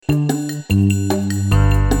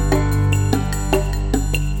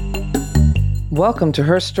Welcome to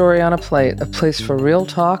Her Story on a Plate, a place for real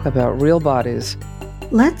talk about real bodies.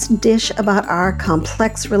 Let's dish about our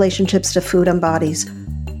complex relationships to food and bodies.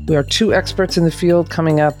 We are two experts in the field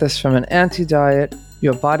coming at this from an anti-diet,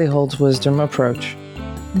 your body holds wisdom approach.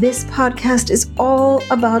 This podcast is all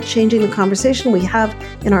about changing the conversation we have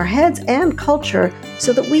in our heads and culture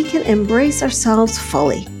so that we can embrace ourselves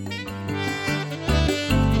fully.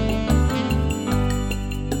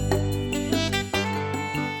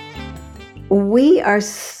 We are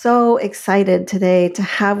so excited today to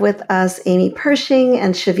have with us Amy Pershing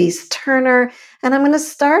and Chevice Turner. And I'm going to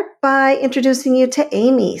start by introducing you to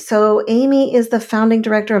Amy. So Amy is the founding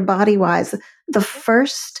director of BodyWise, the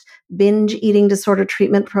first binge eating disorder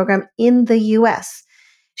treatment program in the U.S.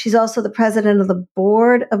 She's also the president of the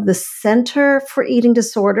board of the Center for Eating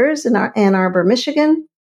Disorders in Ann Arbor, Michigan.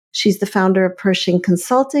 She's the founder of Pershing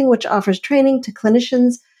Consulting, which offers training to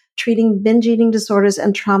clinicians treating binge eating disorders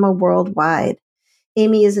and trauma worldwide.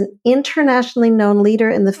 Amy is an internationally known leader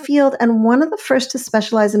in the field and one of the first to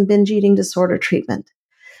specialize in binge eating disorder treatment.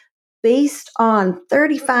 Based on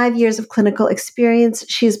 35 years of clinical experience,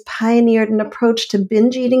 she has pioneered an approach to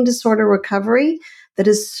binge eating disorder recovery that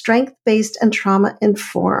is strength-based and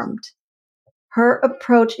trauma-informed. Her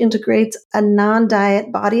approach integrates a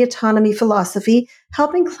non-diet body autonomy philosophy,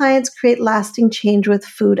 helping clients create lasting change with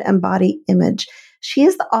food and body image. She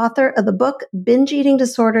is the author of the book, Binge Eating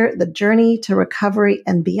Disorder, The Journey to Recovery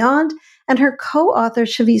and Beyond, and her co-author,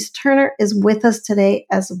 Chevice Turner, is with us today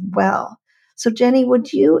as well. So Jenny,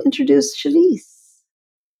 would you introduce Chevice?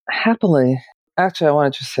 Happily. Actually, I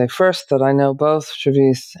wanted to say first that I know both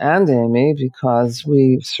Chevice and Amy because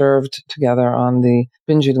we served together on the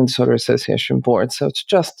Binge Eating Disorder Association board. So it's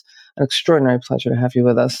just an extraordinary pleasure to have you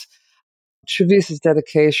with us. Chevice's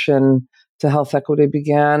dedication to health equity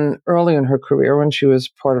began early in her career when she was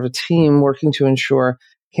part of a team working to ensure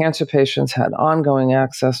cancer patients had ongoing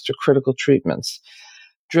access to critical treatments.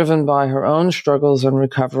 Driven by her own struggles and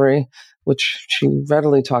recovery, which she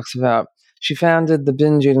readily talks about, she founded the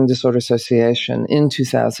Binge Eating Disorder Association in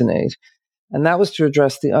 2008. And that was to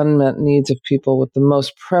address the unmet needs of people with the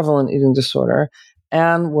most prevalent eating disorder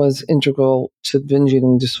and was integral to binge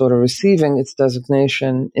eating disorder receiving its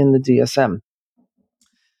designation in the DSM.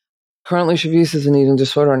 Currently, Chevice is an eating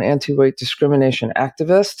disorder and anti-weight discrimination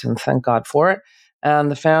activist, and thank God for it, and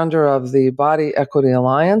the founder of the Body Equity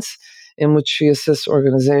Alliance, in which she assists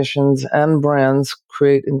organizations and brands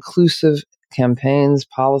create inclusive campaigns,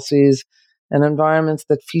 policies, and environments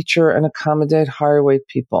that feature and accommodate higher weight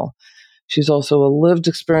people. She's also a lived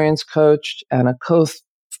experience coach and a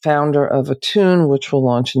co-founder of Attune, which will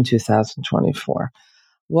launch in 2024.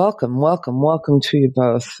 Welcome to you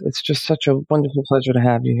both. It's just such a wonderful pleasure to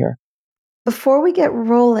have you here. Before we get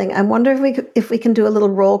rolling, I wonder if we can do a little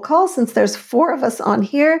roll call since there's four of us on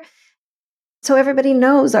here, so everybody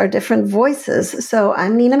knows our different voices. So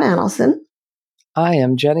I'm Nina Manelson. I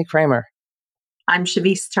am Jenny Kramer. I'm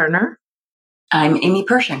Chevice Turner. I'm Amy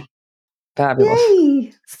Pershing. Fabulous.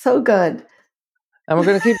 Yay! So good. And we're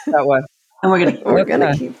going to keep it that way. And we're going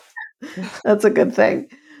to keep. That's a good thing.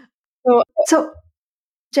 So,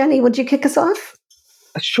 Jenny, would you kick us off?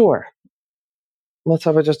 Sure. Let's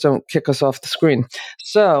hope I just don't kick us off the screen.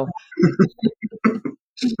 So,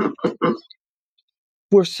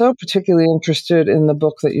 we're so particularly interested in the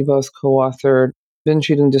book that you both co-authored, Binge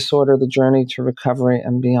Eating Disorder, The Journey to Recovery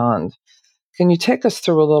and Beyond. Can you take us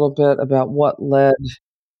through a little bit about what led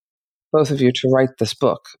both of you to write this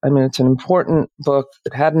book? I mean, it's an important book.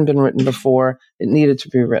 It hadn't been written before. It needed to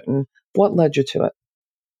be written. What led you to it?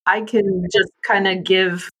 I can just kind of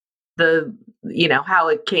give how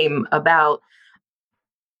it came about.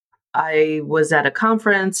 I was at a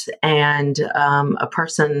conference and a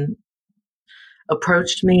person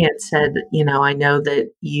approached me and said, I know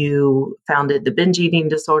that you founded the Binge Eating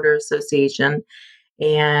Disorder Association,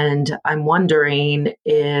 and I'm wondering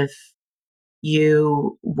if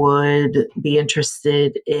you would be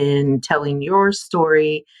interested in telling your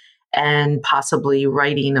story and possibly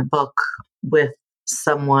writing a book with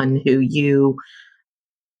someone who you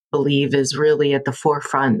believe is really at the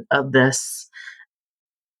forefront of this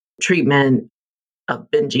treatment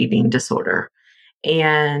of binge eating disorder.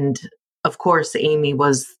 And of course, Amy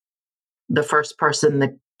was the first person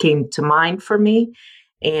that came to mind for me.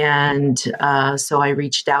 And so I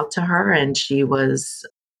reached out to her and she was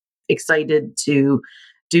excited to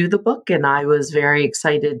do the book. And I was very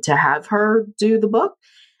excited to have her do the book.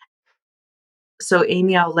 So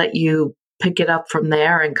Amy, I'll let you pick it up from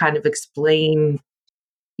there and kind of explain,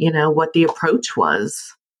 what the approach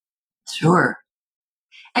was. Sure.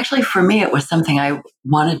 Actually, for me, it was something I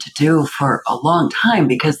wanted to do for a long time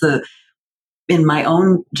because the in my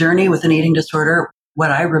own journey with an eating disorder, what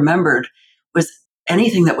I remembered was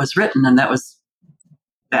anything that was written, and that was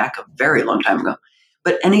back a very long time ago,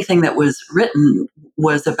 but anything that was written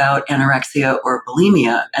was about anorexia or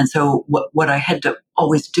bulimia. And so what I had to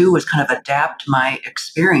always do was kind of adapt my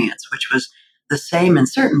experience, which was the same in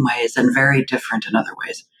certain ways and very different in other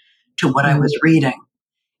ways, to what I was reading.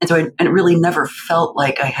 And so I really never felt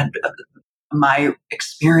like I had, my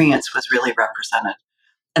experience was really represented.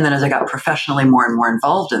 And then as I got professionally more and more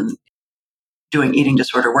involved in doing eating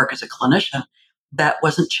disorder work as a clinician, that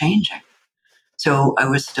wasn't changing. So I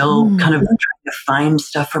was still kind of trying to find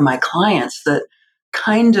stuff for my clients that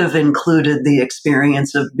kind of included the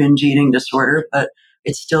experience of binge eating disorder, but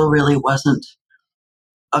it still really wasn't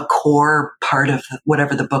a core part of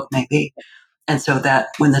whatever the book may be. And so that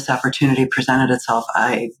when this opportunity presented itself,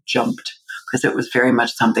 I jumped because it was very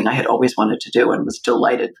much something I had always wanted to do and was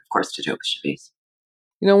delighted, of course, to do it with Chevice.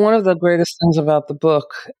 One of the greatest things about the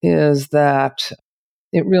book is that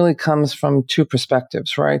it really comes from two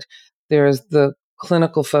perspectives, right? There's the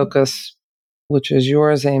clinical focus, which is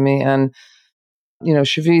yours, Amy, and,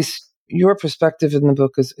 Chevice, your perspective in the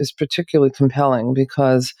book is particularly compelling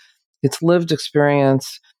because it's lived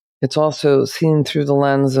experience. It's also seen through the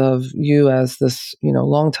lens of you as this,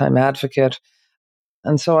 longtime advocate.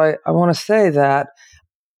 And so I want to say that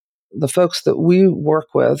the folks that we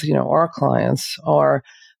work with, our clients, are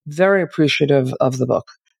very appreciative of the book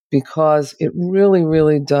because it really,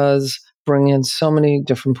 really does bring in so many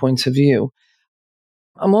different points of view.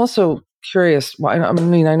 I'm also curious. I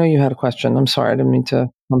know you had a question. I'm sorry. I didn't mean to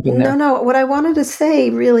jump in there. No. What I wanted to say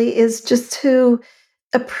really is just to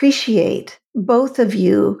appreciate both of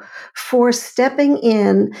you for stepping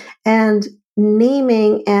in and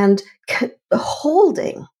naming and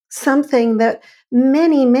holding something that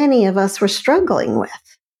many, many of us were struggling with.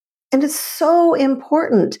 And it's so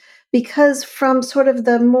important because from sort of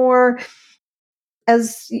the more,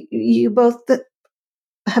 as you both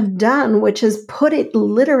have done, which is put it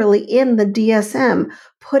literally in the DSM,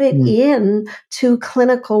 put it in to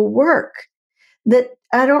clinical work, that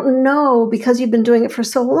I don't know, because you've been doing it for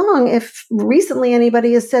so long, if recently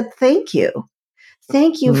anybody has said thank you.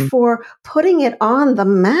 Thank you for putting it on the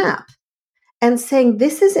map and saying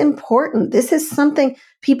this is important. This is something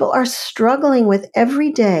people are struggling with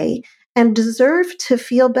every day and deserve to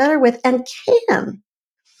feel better with and can.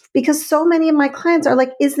 Because so many of my clients are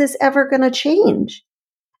like, is this ever going to change?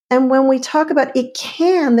 And when we talk about it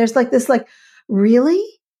can, there's like this, like, really?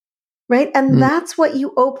 Right? And that's what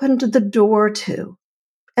you opened the door to.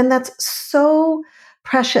 And that's so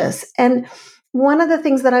precious. And one of the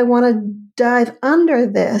things that I want to dive under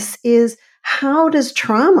this is, how does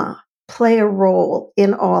trauma play a role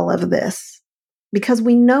in all of this? Because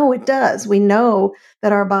we know it does. We know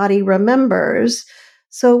that our body remembers.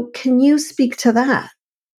 So can you speak to that?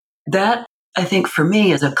 That, I think, for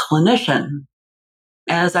me as a clinician,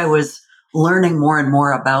 as I was learning more and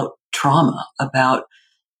more about trauma, about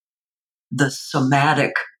the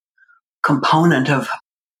somatic component of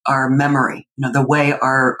our memory, the way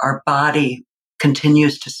our body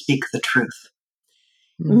continues to speak the truth,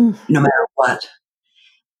 no matter what.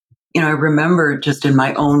 I remember just in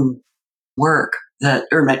my own work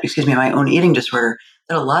my own eating disorder,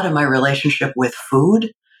 that a lot of my relationship with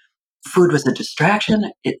food was a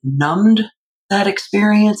distraction. It numbed that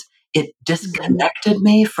experience. It disconnected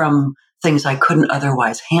me from things I couldn't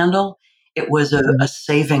otherwise handle. It was a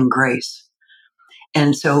saving grace.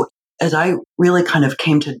 And so as I really kind of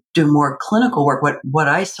came to do more clinical work, what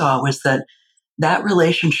I saw was that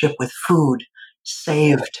relationship with food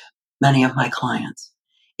saved many of my clients.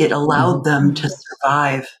 It allowed them to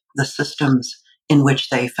survive the systems in which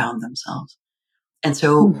they found themselves. And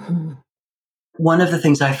so one of the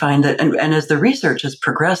things I find that, and as the research is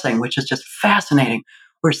progressing, which is just fascinating,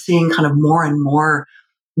 we're seeing kind of more and more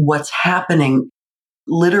what's happening,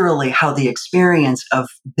 literally how the experience of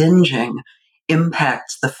binging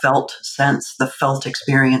impacts the felt sense, the felt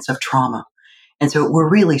experience of trauma. And so we're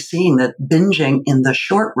really seeing that binging in the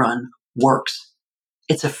short run works.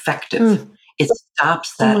 It's effective. It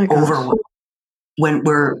stops that overwhelm. When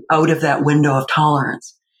we're out of that window of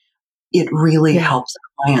tolerance, it really helps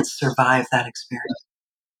clients survive that experience.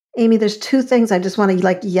 Amy, there's two things I just want to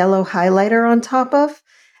like yellow highlighter on top of.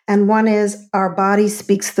 And one is, our body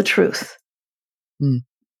speaks the truth.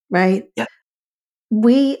 Right? Yeah.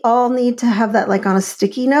 We all need to have that like on a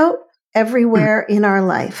sticky note everywhere in our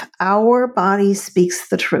life. Our body speaks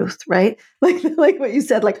the truth, right? Like what you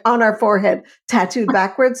said, like on our forehead, tattooed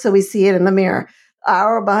backwards so we see it in the mirror.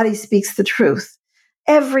 Our body speaks the truth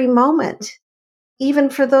every moment. Even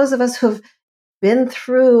for those of us who've been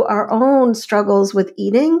through our own struggles with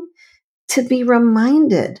eating, to be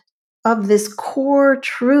reminded of this core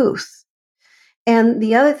truth. And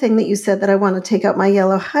the other thing that you said that I want to take out my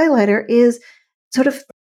yellow highlighter is sort of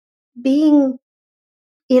being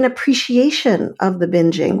in appreciation of the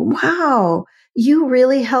binging. Wow, you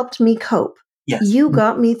really helped me cope. Yes. You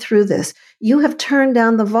got me through this. You have turned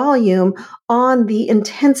down the volume on the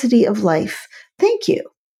intensity of life. Thank you.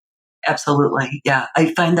 Absolutely. Yeah.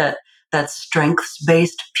 I find that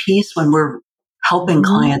strengths-based piece when we're helping Mhm.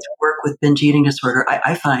 clients work with binge eating disorder,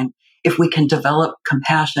 I find if we can develop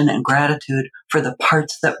compassion and gratitude for the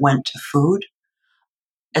parts that went to food,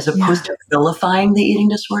 as opposed to vilifying the eating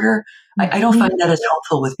disorder, I don't find that as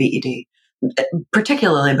helpful with BED,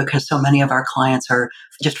 particularly because so many of our clients are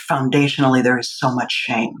just foundationally, there is so much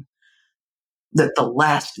shame that the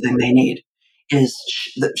last thing they need is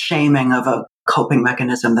the shaming of a coping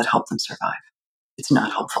mechanism that helped them survive. It's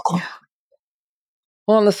not helpful. Yeah.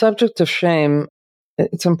 Well, on the subject of shame,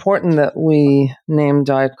 it's important that we name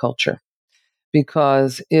diet culture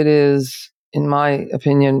because it is, in my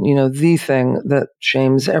opinion, the thing that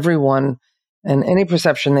shames everyone and any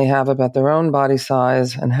perception they have about their own body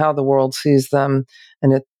size and how the world sees them.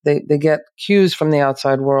 And they get cues from the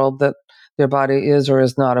outside world that their body is or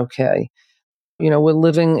is not okay. We're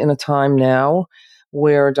living in a time now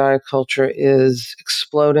where diet culture is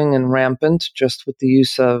exploding and rampant, just with the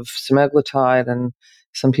use of semaglutide and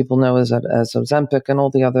some people know as Ozempic and all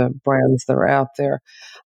the other brands that are out there.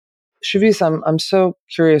 Chevice, I'm so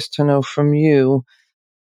curious to know from you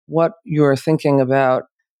what you're thinking about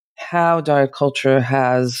how diet culture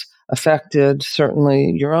has affected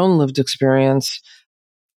certainly your own lived experience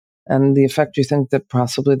and the effect you think that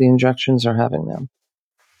possibly the injections are having now.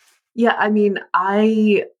 Yeah, I mean,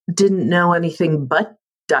 I didn't know anything but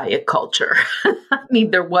diet culture. I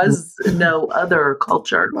mean, there was no other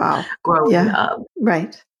culture Wow. growing Yeah. up.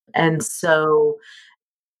 Right. And so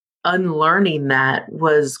unlearning that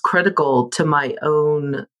was critical to my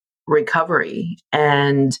own recovery.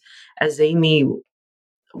 And as Amy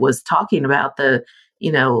was talking about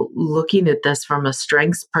looking at this from a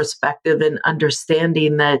strengths perspective and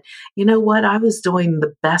understanding that, what, I was doing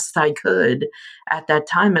the best I could at that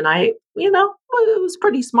time. And it was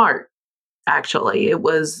pretty smart, actually. It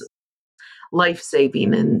was life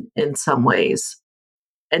saving in some ways.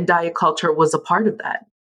 And diet culture was a part of that.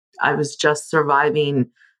 I was just surviving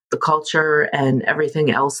the culture and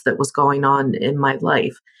everything else that was going on in my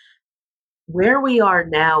life. Where we are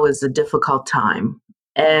now is a difficult time.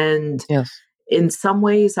 And Yes. in some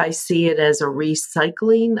ways, I see it as a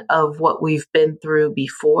recycling of what we've been through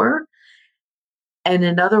before. And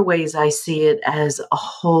in other ways, I see it as a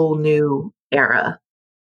whole new era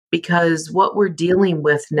because what we're dealing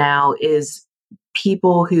with now is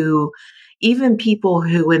even people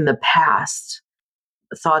who in the past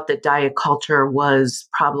thought that diet culture was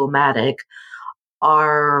problematic,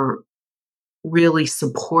 are really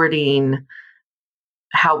supporting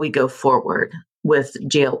how we go forward with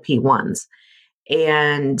GLP-1s.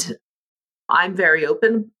 And I'm very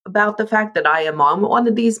open about the fact that I am on one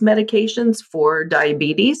of these medications for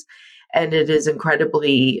diabetes, and it is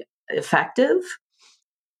incredibly effective.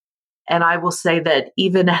 And I will say that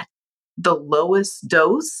even at the lowest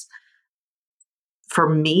dose, for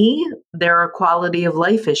me, there are quality of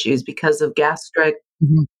life issues because of gastric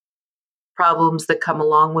problems that come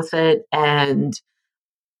along with it. And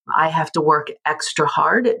I have to work extra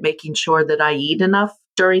hard at making sure that I eat enough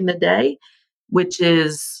during the day, which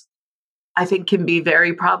is, I think, can be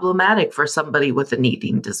very problematic for somebody with an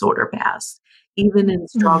eating disorder past, even in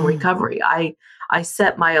strong Mhm. recovery. I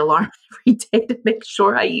set my alarm every day to make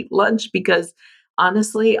sure I eat lunch because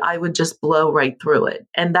honestly, I would just blow right through it.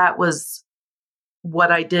 And that was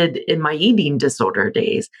what I did in my eating disorder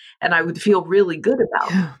days. And I would feel really good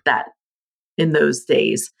about Yeah. that in those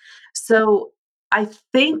days. So I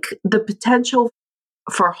think the potential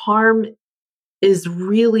for harm is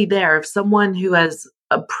really there. If someone who has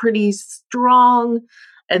a pretty strong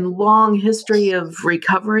and long history of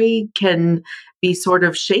recovery can be sort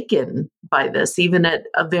of shaken by this, even at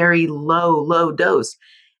a very low dose.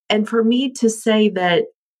 And for me to say that,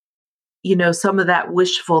 some of that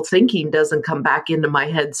wishful thinking doesn't come back into my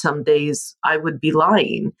head some days, I would be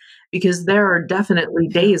lying because there are definitely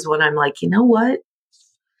days when I'm like, you know what?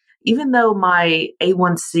 Even though my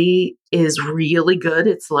A1C is really good,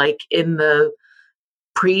 it's like in the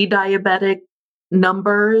pre-diabetic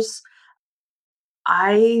numbers,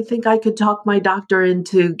 I think I could talk my doctor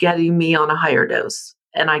into getting me on a higher dose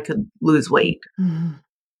and I could lose weight. Mhm.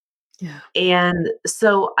 Yeah. And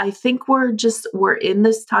so I think we're in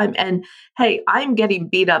this time, and hey, I'm getting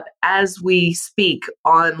beat up as we speak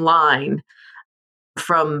online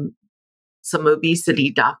from some obesity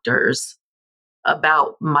doctors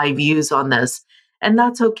about my views on this. And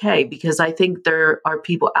that's okay, because I think there are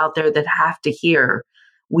people out there that have to hear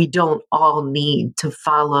we don't all need to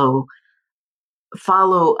follow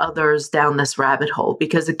others down this rabbit hole,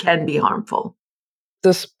 because it can be harmful.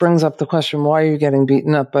 This brings up the question, why are you getting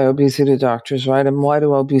beaten up by obesity doctors, right? And why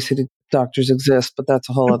do obesity doctors exist? But that's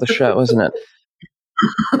a whole other show, isn't it?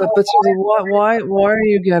 But Susie, why are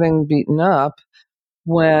you getting beaten up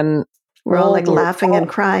when We're all like the laughing and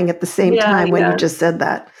crying at the same Yeah, time when you yeah. just said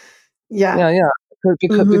that. Yeah. yeah,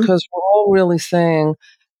 because Mhm. we're all really saying,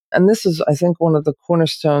 and this is, I think, one of the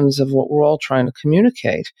cornerstones of what we're all trying to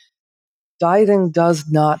communicate. Dieting does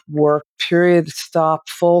not work, period, stop,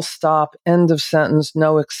 full stop, end of sentence,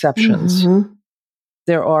 no exceptions. Mhm.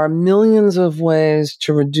 There are millions of ways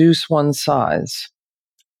to reduce one's size.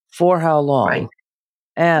 For how long? Right.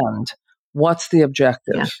 And what's the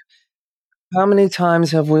objective? Yeah. How many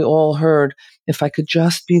times have we all heard, if I could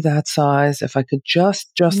just be that size, if I could just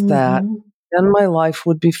that, Mhm. then my life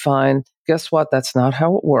would be fine. Guess what? That's not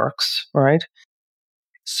how it works, right?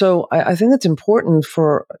 So I think it's important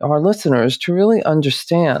for our listeners to really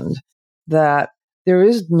understand that there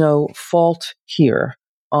is no fault here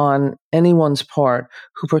on anyone's part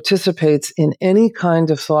who participates in any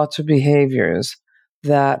kind of thoughts or behaviors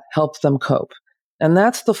that help them cope. And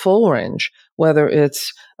that's the full range, whether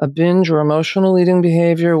it's a binge or emotional eating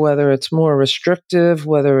behavior, whether it's more restrictive,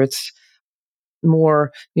 whether it's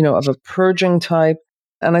more, of a purging type.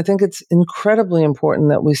 And I think it's incredibly important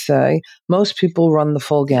that we say most people run the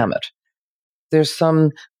full gamut. There's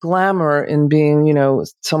some glamour in being,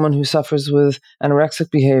 someone who suffers with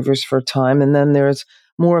anorexic behaviors for a time. And then there's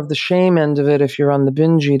more of the shame end of it if you're on the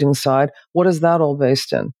binge eating side. What is that all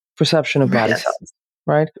based in? Perception of body Right. size,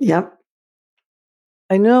 right? Yep.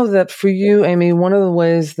 I know that for you, Amy, one of the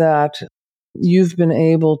ways that you've been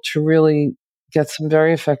able to really get some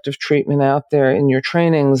very effective treatment out there in your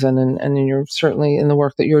trainings and in your, certainly in the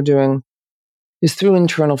work that you're doing, is through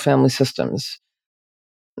internal family systems,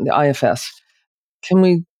 the IFS. Can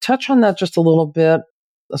we touch on that just a little bit,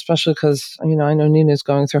 especially because, I know Nina's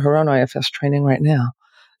going through her own IFS training right now.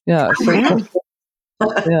 Yeah. I So, am.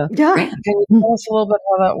 yeah. Yeah. Great. Can you tell us a little bit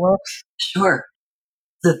how that works? Sure.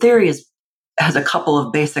 The theory has a couple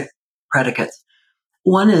of basic predicates.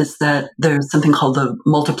 One is that there's something called the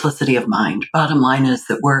multiplicity of mind. Bottom line is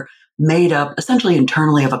that we're made up essentially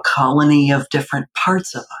internally of a colony of different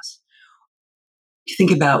parts of us. You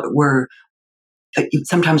think about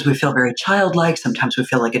sometimes we feel very childlike, sometimes we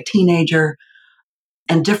feel like a teenager,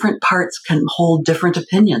 and different parts can hold different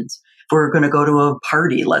opinions. If we're going to go to a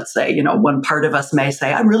party, let's say, one part of us may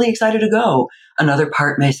say, I'm really excited to go. Another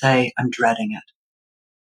part may say, I'm dreading it.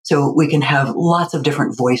 So we can have lots of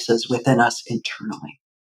different voices within us internally.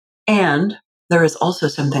 And there is also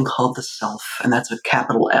something called the self, and that's a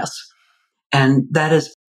capital S. And that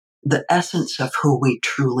is the essence of who we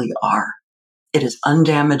truly are. It is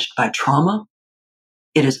undamaged by trauma.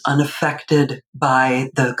 It is unaffected by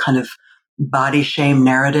the kind of body shame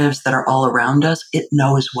narratives that are all around us. It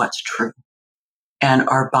knows what's true. And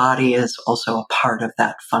our body is also a part of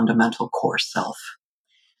that fundamental core self.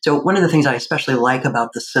 So one of the things I especially like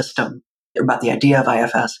about the system, about the idea of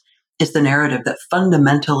IFS, is the narrative that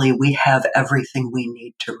fundamentally we have everything we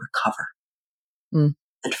need to recover. Mm.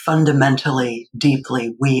 That fundamentally,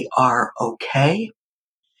 deeply, we are okay,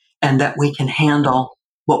 and that we can handle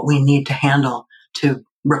what we need to handle to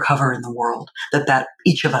recover in the world, that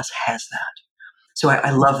each of us has that. So I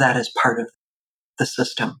love that as part of the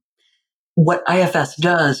system. What IFS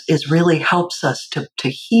does is really helps us to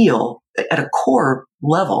heal at a core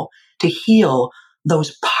level, to heal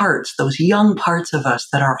those parts, those young parts of us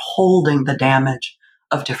that are holding the damage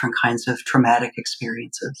of different kinds of traumatic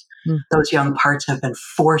experiences. Mm. Those young parts have been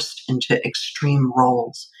forced into extreme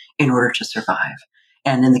roles in order to survive.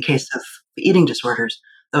 And in the case of eating disorders,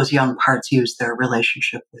 those young parts use their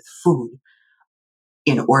relationship with food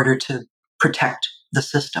in order to protect the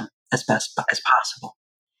system as best as possible.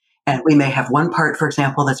 And we may have one part, for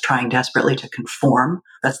example, that's trying desperately to conform.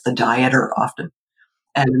 That's the dieter often.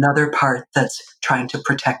 And another part that's trying to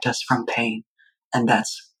protect us from pain. And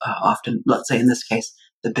that's often, let's say in this case,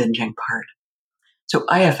 the binging part. So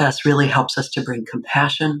IFS really helps us to bring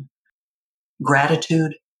compassion,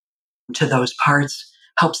 gratitude to those parts,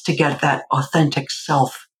 helps to get that authentic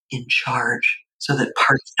self in charge so that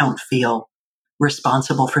parts don't feel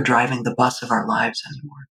responsible for driving the bus of our lives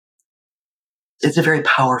anymore. It's a very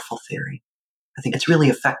powerful theory. I think it's really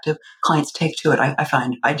effective. Clients take to it. I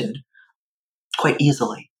find I did quite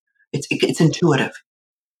easily. It's intuitive.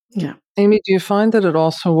 Yeah. Amy, do you find that it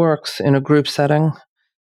also works in a group setting?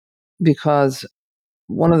 Because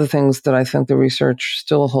one of the things that I think the research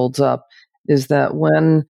still holds up is that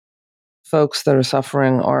when folks that are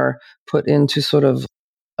suffering are put into sort of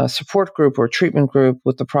a support group or treatment group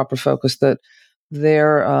with the proper focus, that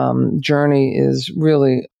their journey is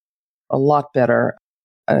really a lot better.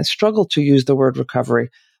 I struggle to use the word recovery.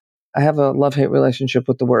 I have a love-hate relationship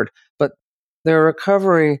with the word, but their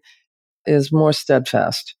recovery is more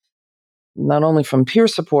steadfast, not only from peer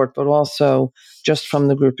support, but also just from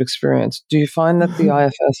the group experience. Do you find that the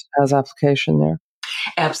IFS has application there?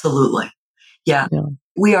 Absolutely. Yeah. Yeah.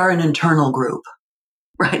 We are an internal group,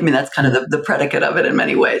 right? I mean, that's kind of the predicate of it in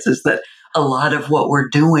many ways, is that a lot of what we're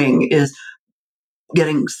doing is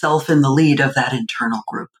getting self in the lead of that internal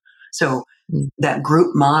group. So that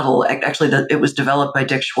group model, actually, it was developed by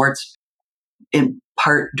Dick Schwartz in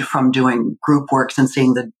part from doing group works and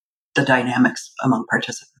seeing the dynamics among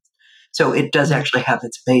participants. So it does actually have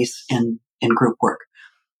its base in group work.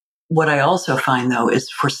 What I also find, though, is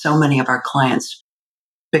for so many of our clients,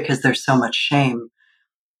 because there's so much shame,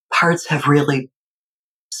 parts have really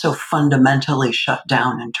so fundamentally shut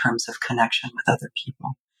down in terms of connection with other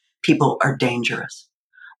people. People are dangerous.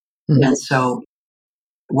 And so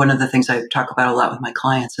one of the things I talk about a lot with my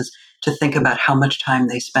clients is to think about how much time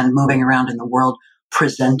they spend moving around in the world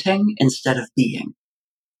presenting instead of being.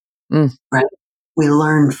 Right? We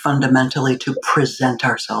learn fundamentally to present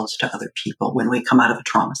ourselves to other people when we come out of a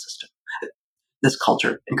trauma system. This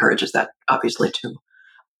culture encourages that, obviously, too,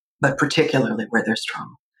 but particularly where there's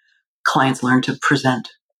trauma. Clients learn to present.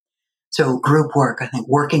 So group work, I think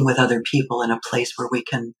working with other people in a place where we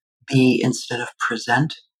can be instead of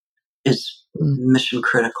present is mission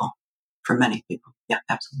critical for many people. Yeah,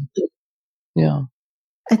 absolutely. Yeah.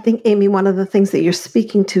 I think, Amy, one of the things that you're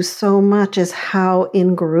speaking to so much is how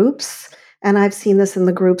in groups, and I've seen this in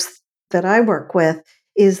the groups that I work with,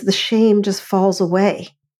 is the shame just falls away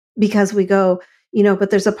because we go, but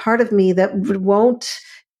there's a part of me that won't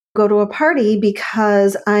go to a party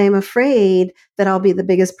because I'm afraid that I'll be the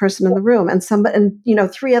biggest person in the room. And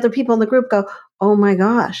three other people in the group go, oh my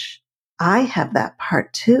gosh, I have that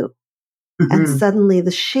part too. And suddenly the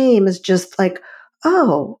shame is just like,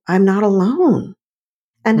 oh, I'm not alone.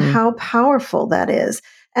 And how powerful that is.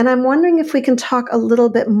 And I'm wondering if we can talk a little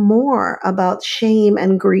bit more about shame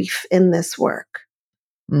and grief in this work.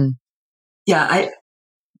 Yeah,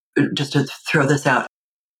 just to throw this out,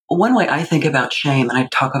 one way I think about shame, and I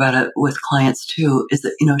talk about it with clients too, is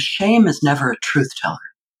that, shame is never a truth teller,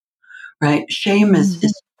 right? Shame is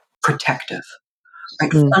protective,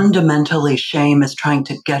 right? Fundamentally, shame is trying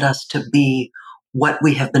to get us to be what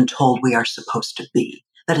we have been told we are supposed to be.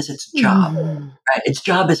 That is its job, right? Its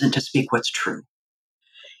job isn't to speak what's true.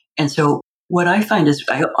 And so what I find is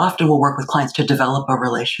I often will work with clients to develop a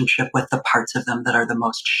relationship with the parts of them that are the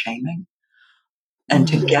most shaming and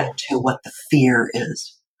to get to what the fear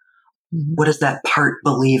is. What does that part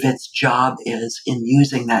believe its job is in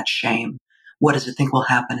using that shame? What does it think will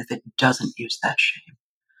happen if it doesn't use that shame?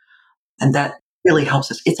 And that really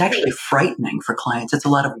helps us. It's actually frightening for clients. It's a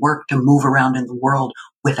lot of work to move around in the world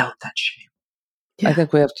without that shame. Yeah. I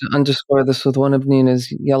think we have to underscore this with one of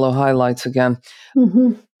Nina's yellow highlights again.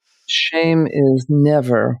 Shame is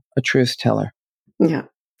never a truth teller. Yeah.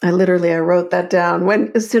 I wrote that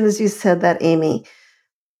down as soon as you said that, Amy.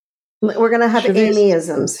 We're going to have Chevice.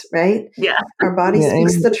 Amyisms, right? Yeah. Our body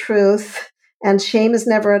speaks the truth, and shame is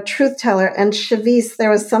never a truth teller. And Chevice, there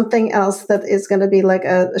was something else that is going to be like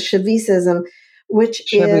a Cheviceism,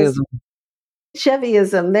 which is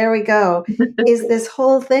Cheviism. There we go. Is this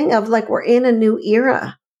whole thing of like we're in a new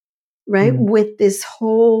era, right? With this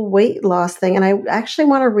whole weight loss thing. And I actually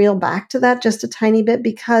want to reel back to that just a tiny bit,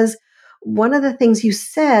 because one of the things you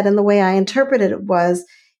said and the way I interpreted it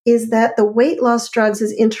is that the weight loss drugs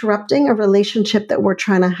is interrupting a relationship that we're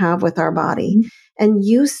trying to have with our body. And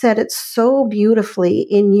you said it so beautifully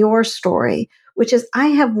in your story, which is I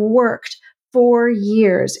have worked for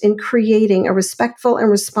years in creating a respectful and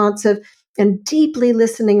responsive and deeply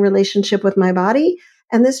listening relationship with my body.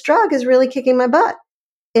 And this drug is really kicking my butt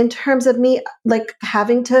in terms of me like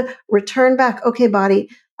having to return back. Okay, body,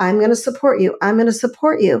 I'm going to support you. I'm going to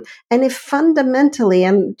support you. And if fundamentally,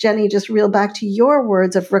 and Jenny, just reel back to your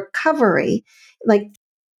words of recovery, like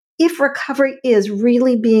if recovery is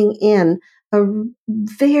really being in a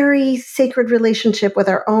very sacred relationship with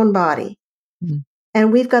our own body,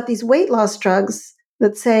 and we've got these weight loss drugs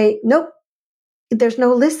that say, nope, there's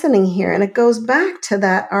no listening here. And it goes back to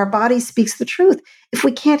that our body speaks the truth. If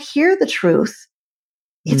we can't hear the truth,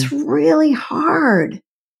 it's really hard.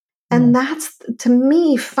 And that's, to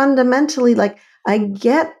me, fundamentally, like, I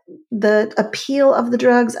get the appeal of the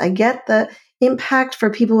drugs. I get the impact for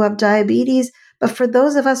people who have diabetes. But for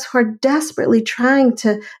those of us who are desperately trying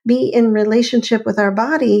to be in relationship with our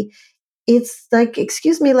body, it's like,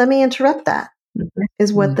 excuse me, let me interrupt that, Mhm.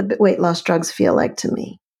 is what the weight loss drugs feel like to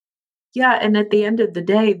me. Yeah, and at the end of the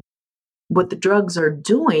day, what the drugs are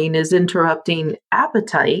doing is interrupting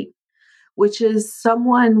appetite, which is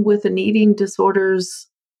someone with an eating disorder's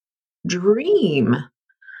dream.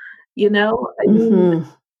 I mean, Hmm.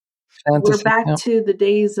 we're Fantasy. back Yeah. to the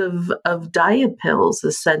days of diet pills,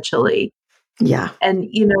 essentially. Yeah. And,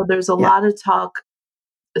 there's a Yeah. lot of talk,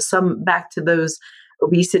 some back to those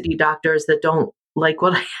obesity doctors that don't like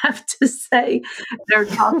what I have to say. They're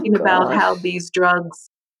Oh, talking about gosh. how these drugs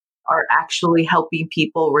are actually helping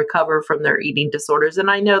people recover from their eating disorders. And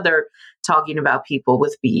I know they're talking about people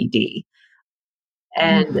with BED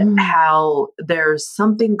and Hmm. how there's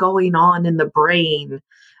something going on in the brain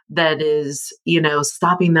that is,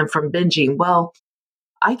 stopping them from binging. Well,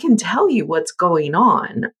 I can tell you what's going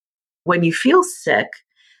on. When you feel sick,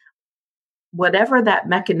 whatever that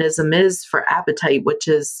mechanism is for appetite, which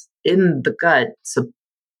is in the gut, so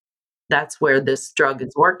that's where this drug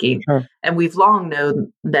is working. Sure. And we've long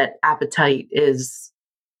known that appetite is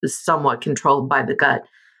somewhat controlled by the gut.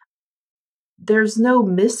 There's no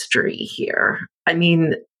mystery here. I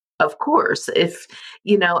mean, of course, if,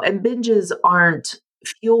 and binges aren't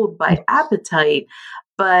fueled by appetite,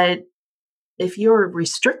 but if you're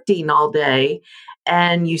restricting all day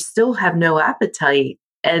and you still have no appetite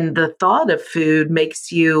and the thought of food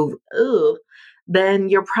makes you, ugh, then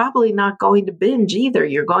you're probably not going to binge either.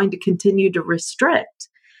 You're going to continue to restrict.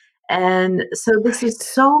 And so this is Right.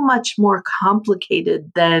 so much more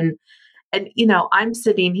complicated than, and, I'm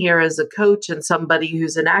sitting here as a coach and somebody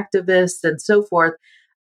who's an activist and so forth,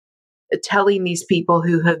 telling these people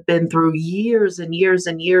who have been through years and years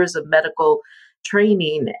and years of medical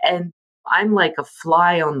training, and I'm like a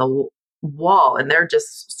fly on the wall and they're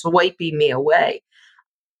just swiping me away.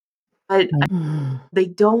 But Mm. they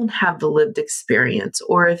don't have the lived experience,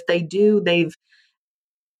 or if they do, they've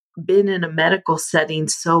been in a medical setting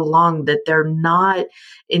so long that they're not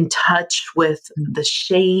in touch with the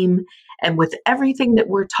shame and with everything that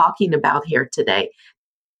we're talking about here today.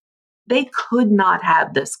 They could not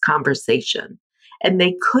have this conversation and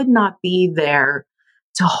they could not be there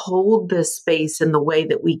to hold this space in the way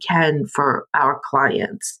that we can for our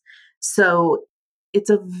clients. So it's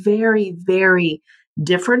a very, very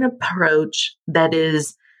different approach that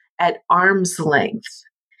is at arm's length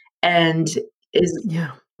and is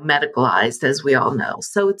Yeah. medicalized, as we all know.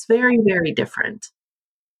 So it's very, very different.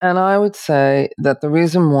 And I would say that the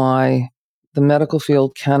reason why the medical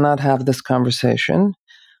field cannot have this conversation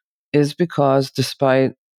is because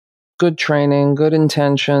despite good training, good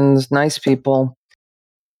intentions, nice people,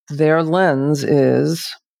 their lens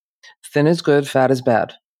is thin is good, fat is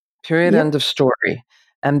bad. Period. End Yep. of story.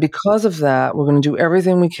 And because of that, we're going to do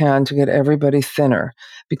everything we can to get everybody thinner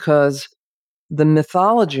because the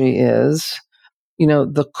mythology is,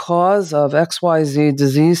 the cause of XYZ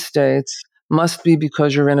disease states must be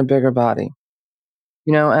because you're in a bigger body.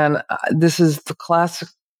 And this is the classic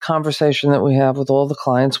conversation that we have with all the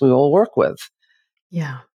clients we all work with.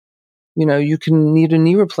 Yeah. You can need a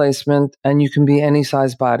knee replacement and you can be any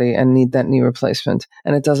size body and need that knee replacement.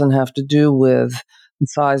 And it doesn't have to do with the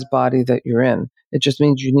size body that you're in. It just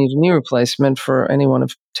means you need a knee replacement for any one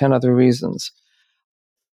of 10 other reasons.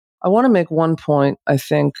 I want to make one point, I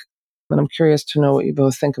think, and I'm curious to know what you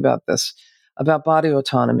both think about this, about body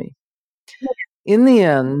autonomy. In the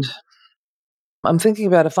end, I'm thinking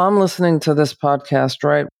about if I'm listening to this podcast,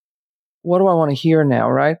 right? What do I want to hear now,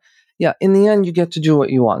 right? Yeah, in the end, you get to do what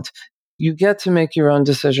you want. You get to make your own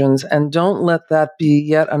decisions, and don't let that be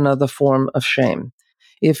yet another form of shame.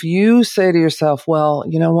 If you say to yourself, well,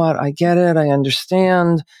 you know what, I get it, I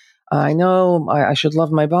understand, I know I should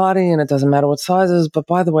love my body, and it doesn't matter what size it is, but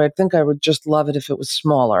by the way, I think I would just love it if it was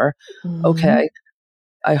smaller. Hmm. Okay,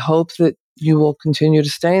 I hope that you will continue to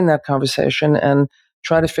stay in that conversation and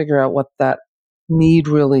try to figure out what that need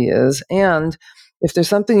really is. And if there's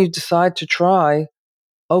something you decide to try,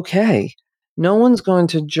 okay. No one's going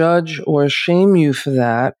to judge or shame you for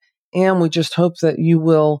that. And we just hope that you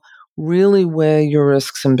will really weigh your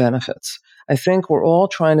risks and benefits. I think we're all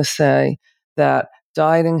trying to say that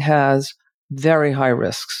dieting has very high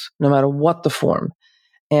risks, no matter what the form.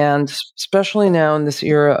 And especially now in this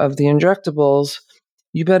era of the injectables,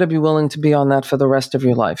 you better be willing to be on that for the rest of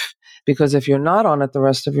your life. Because if you're not on it the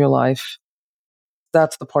rest of your life,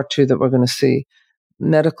 that's the part two that we're going to see.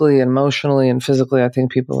 Medically, emotionally, and physically, I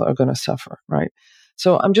think people are going to suffer, right?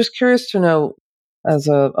 So I'm just curious to know, as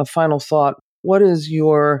a final thought, what is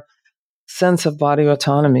your sense of body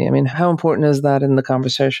autonomy? I mean, how important is that in the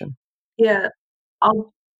conversation? Yeah.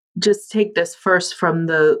 I'll just take this first from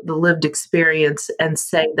the lived experience and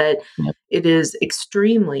say that Yep. it is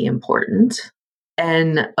extremely important.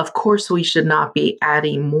 And of course, we should not be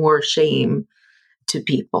adding more shame to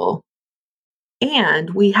people.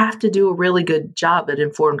 And we have to do a really good job at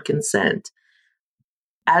informed consent.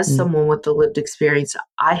 As Mm. someone with the lived experience,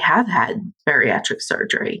 I have had bariatric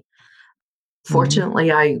surgery. Mhm.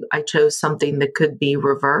 Fortunately, I chose something that could be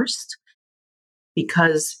reversed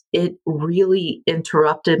because it really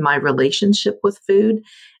interrupted my relationship with food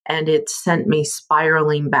and it sent me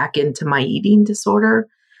spiraling back into my eating disorder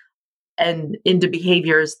and into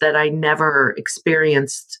behaviors that I never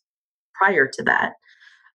experienced prior to that.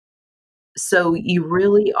 So you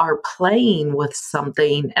really are playing with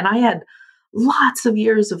something. And I had lots of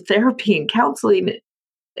years of therapy and counseling.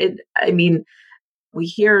 I mean, we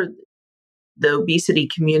hear the obesity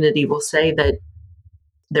community will say that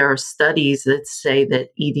there are studies that say that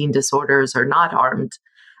eating disorders are not harmed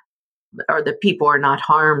or that people are not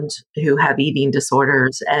harmed who have eating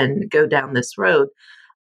disorders and go down this road.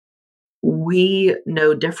 We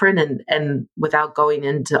know different, and without going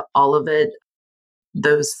into all of it,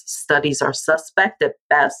 those studies are suspect at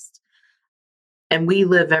best. And we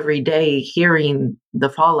live every day hearing the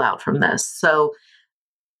fallout from this. So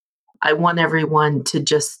I want everyone to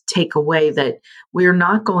just take away that we're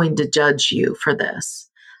not going to judge you for this,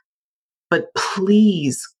 but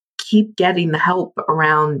please keep getting the help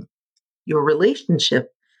around your relationship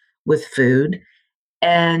with food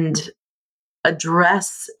and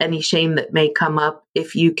address any shame that may come up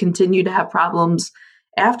if you continue to have problems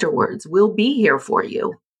afterwards. We'll be here for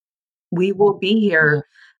you. We will be Yeah. here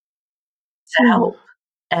to Mm. help.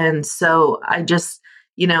 And so I just,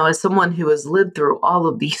 as someone who has lived through all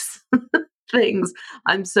of these things,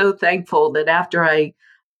 I'm so thankful that after I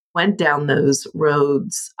went down those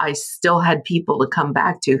roads, I still had people to come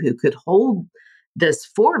back to who could hold this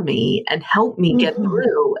for me and help me get Mhm.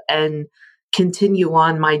 through and continue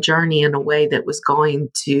on my journey in a way that was going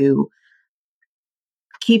to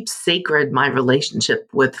keep sacred my relationship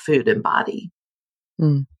with food and body.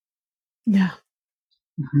 Mm. Yeah.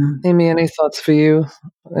 Mhm. Amy, any thoughts for you?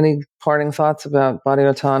 Any parting thoughts about body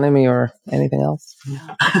autonomy or anything else?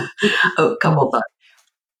 Yeah. A couple of thoughts.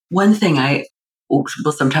 One thing I will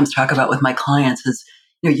sometimes talk about with my clients is,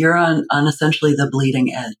 you're on essentially the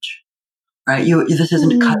bleeding edge, right? This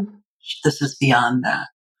isn't cut. Mm. This is beyond that,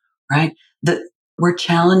 right? That we're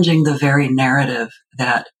challenging the very narrative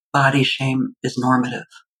that body shame is normative,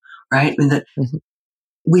 right? I mean, that Mhm.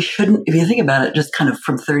 we shouldn't, if you think about it, just kind of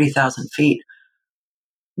from 30,000 feet,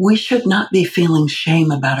 we should not be feeling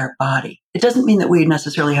shame about our body. It doesn't mean that we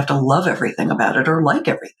necessarily have to love everything about it or like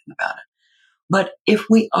everything about it. But if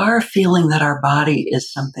we are feeling that our body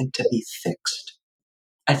is something to be fixed,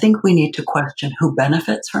 I think we need to question who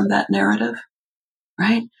benefits from that narrative,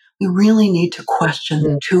 right? We really need to question the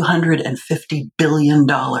Mm. $250 billion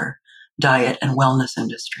diet and wellness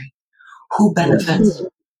industry. Who Yes. benefits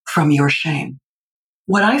from your shame?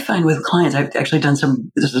 What I find with clients, I've actually done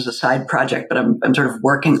this is a side project, but I'm sort of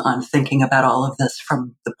working on thinking about all of this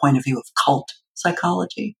from the point of view of cult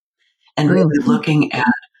psychology and really Mm. looking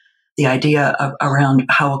at the idea around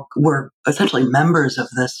how we're essentially members of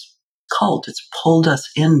this cult. It's pulled us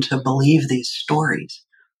in to believe these stories.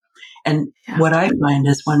 And Yeah. what I find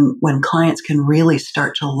is when clients can really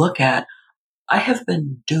start to look at, I have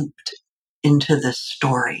been duped into this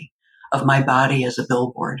story of my body as a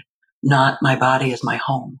billboard, not my body as my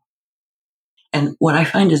home. And what I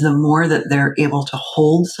find is the more that they're able to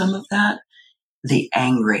hold some of that, the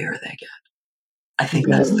angrier they get. I think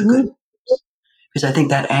Yeah. that's the good Mhm. news, because I think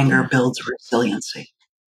that anger Yeah. builds resiliency.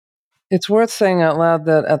 It's worth saying out loud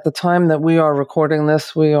that at the time that we are recording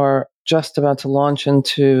this, we are just about to launch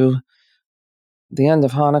into the end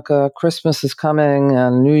of Hanukkah. Christmas is coming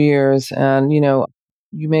and New Year's. And,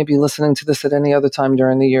 you may be listening to this at any other time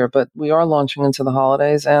during the year, but we are launching into the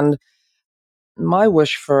holidays. And my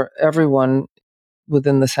wish for everyone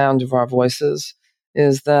within the sound of our voices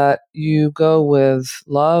is that you go with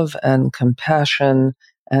love and compassion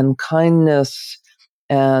and kindness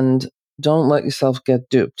and don't let yourself get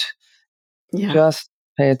duped. Yeah. Just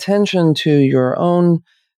pay attention to your own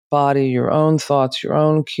body, your own thoughts, your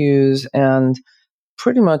own cues, and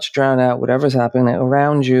pretty much drown out whatever's happening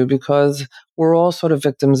around you because we're all sort of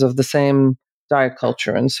victims of the same diet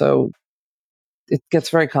culture. And so it gets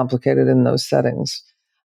very complicated in those settings.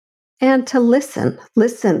 And to listen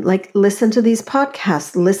to these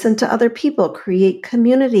podcasts, listen to other people, create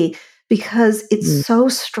community because it's Mm. so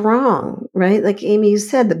strong, right? Like Amy, you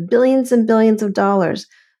said, the billions and billions of dollars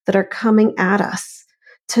that are coming at us.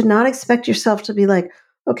 To not expect yourself to be like,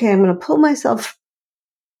 okay, I'm going to pull myself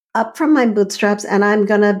up from my bootstraps and I'm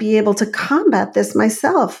going to be able to combat this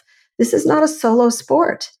myself. This is not a solo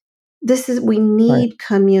sport. We need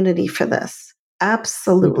community for this.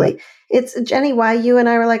 Absolutely. It's Jenny, why you and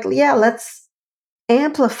I were like, yeah, let's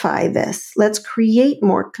amplify this. Let's create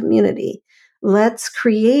more community. Let's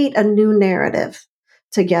create a new narrative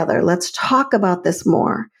together. Let's talk about this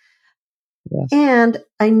more. Yes. And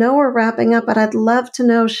I know we're wrapping up, but I'd love to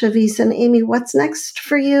know, Chevice and Amy, what's next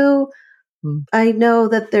for you? I know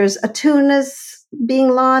that there's Autonomy being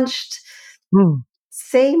launched.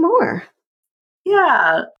 Say more.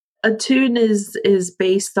 Yeah. Autonomy is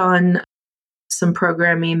based on some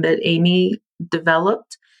programming that Amy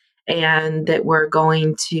developed and that we're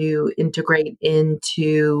going to integrate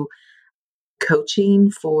into coaching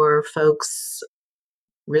for folks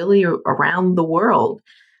really around the world.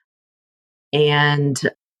 And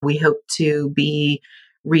we hope to be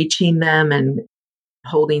reaching them and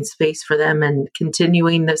holding space for them and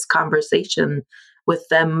continuing this conversation with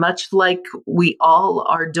them, much like we all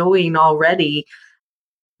are doing already,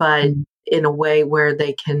 but in a way where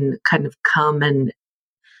they can kind of come and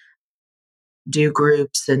do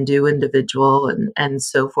groups and do individual and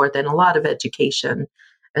so forth, and a lot of education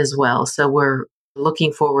as well. So we're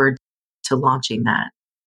looking forward to launching that.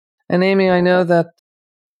 And Amy, I know that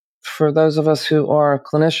for those of us who are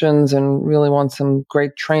clinicians and really want some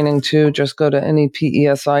great training too, just go to any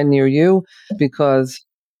PESI near you, because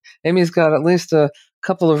Amy's got at least a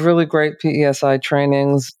couple of really great PESI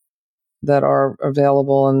trainings that are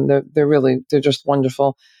available, and they're just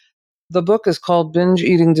wonderful. The book is called Binge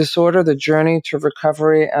Eating Disorder: The Journey to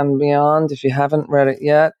Recovery and Beyond. If you haven't read it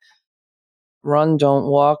yet, run, don't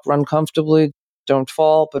walk, run comfortably, don't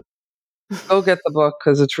fall, but go get the book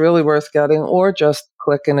because it's really worth getting, or just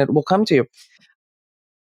click and it will come to you.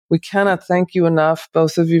 We cannot thank you enough,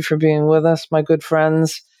 both of you, for being with us, my good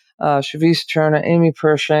friends, Chevice Turner, Amy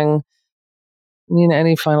Pershing. Nina,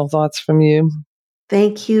 any final thoughts from you?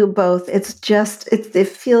 Thank you both. It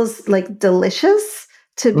feels like delicious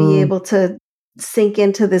to be able to sink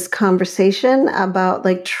into this conversation about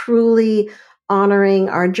like truly honoring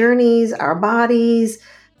our journeys, our bodies,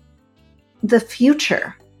 the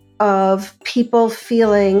future of people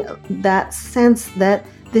feeling that sense that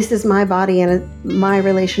this is my body and my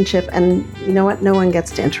relationship. And you know what? No one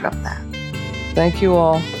gets to interrupt that. Thank you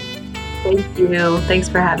all. Thank you. Thanks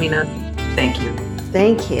for having us. Thank you.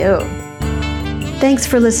 Thank you. Thanks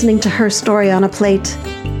for listening to Her Story on a Plate.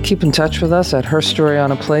 Keep in touch with us at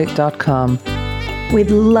herstoryonaplate.com.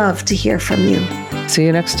 We'd love to hear from you. See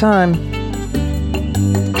you next time.